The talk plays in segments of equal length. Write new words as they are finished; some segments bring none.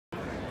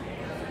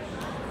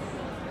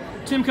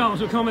Tim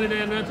Collins with Cullman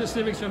today in Memphis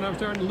Civic Center. I'm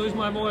starting to lose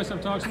my voice. I've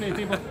talked to many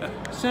people.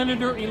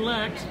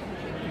 Senator-elect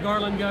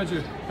Garlan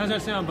Gudger. How's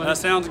that sound, buddy? That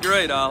sounds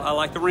great. I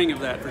like the ring of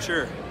that for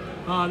sure.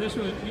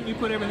 You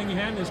put everything you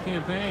had in this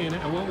campaign.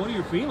 What are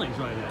your feelings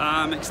right now?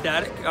 I'm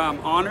ecstatic. I'm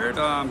honored.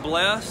 I'm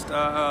blessed.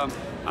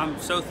 I'm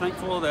so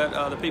thankful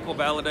that the people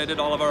validated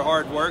all of our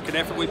hard work and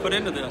effort we put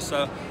into this.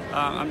 So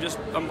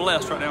I'm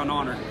blessed right now and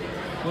honored.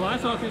 Well, I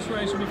thought this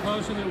race would be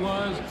closer than it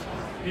was.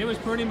 It was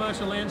pretty much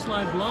a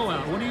landslide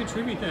blowout. What do you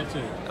attribute that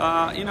to?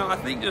 I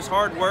think just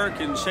hard work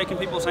and shaking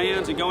people's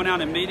hands and going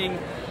out and meeting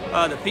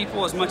the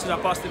people as much as I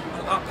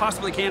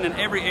possibly can in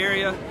every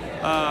area.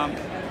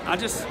 I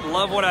just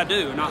love what I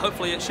do, and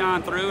hopefully it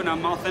shined through, and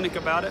I'm authentic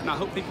about it, and I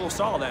hope people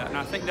saw that. And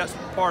I think that's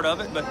part of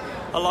it, but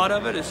a lot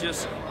of it is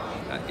just,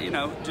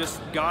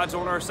 just God's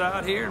on our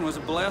side here, and was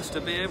blessed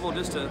to be able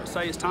just to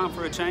say it's time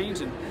for a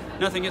change. And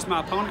nothing against my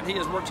opponent. He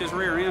has worked his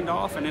rear end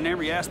off, and in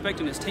every aspect,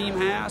 and his team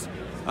has.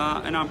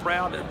 And I'm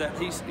proud that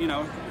he's,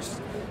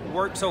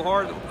 worked so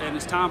hard, and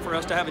it's time for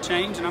us to have a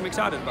change, and I'm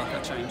excited about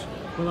that change.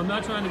 Well, I'm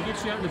not trying to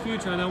get you out in the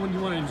future. I know when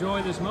you want to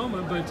enjoy this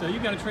moment, but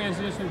you've got to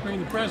transition from being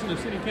the president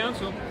of city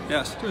council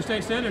to a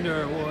state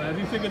senator. Well, have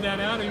you figured that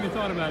out or even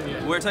thought about it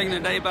yet? We're taking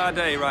it day by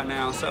day right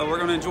now. So we're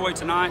going to enjoy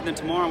tonight, then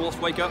tomorrow we'll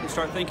wake up and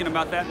start thinking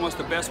about that and what's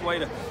the best way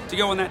to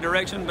go in that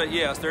direction. But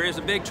yes, there is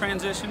a big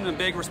transition, a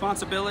big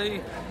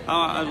responsibility,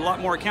 a lot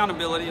more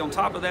accountability on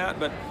top of that,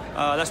 but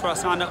that's what I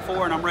signed up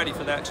for, and I'm ready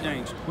for that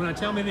change. When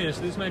tell me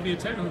this may be a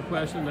technical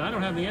question, but I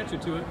don't have the answer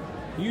to it.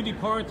 You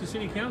depart the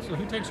city council.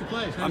 Who takes your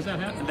place? How does that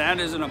happen? That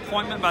is an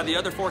appointment by the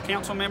other 4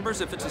 council members.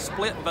 If it's a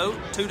split vote,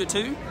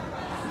 2-2,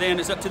 then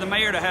it's up to the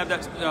mayor to have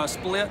that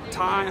split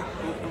tie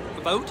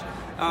vote.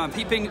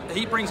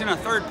 He brings in a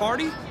third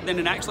party, then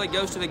it actually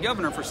goes to the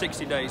governor for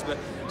 60 days. But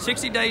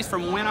 60 days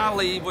from when I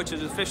leave, which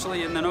is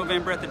officially in the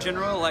November at the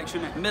general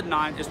election at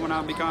midnight, is when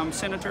I become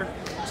senator.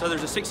 So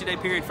there's a 60-day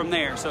period from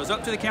there. So it's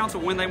up to the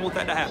council when they want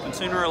that to happen,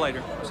 sooner or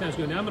later. Sounds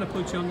good. Now I'm going to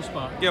put you on the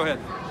spot. Go ahead.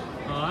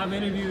 I've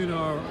interviewed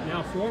our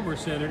now former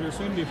senator,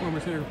 soon-to-be former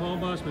Senator Paul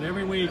Bussman,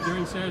 every week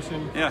during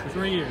session for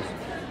 3 years.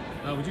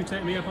 Would you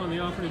take me up on the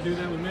offer to do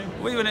that with me?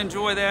 We would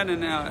enjoy that,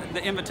 and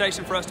the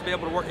invitation for us to be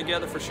able to work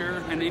together for sure,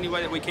 and any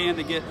way that we can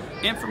to get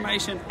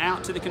information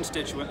out to the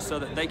constituents so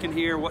that they can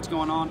hear what's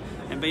going on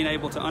and being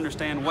able to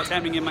understand what's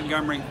happening in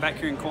Montgomery, back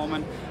here in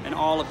Cullman, and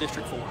all of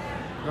District 4.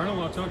 Garlan,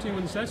 well, I'll talk to you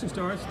when the session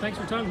starts. Thanks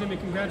for talking to me.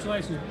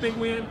 Congratulations. Big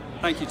win.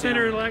 Thank you, Tim.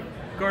 Senator-elect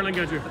Garlan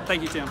Gudger.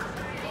 Thank you, Tim.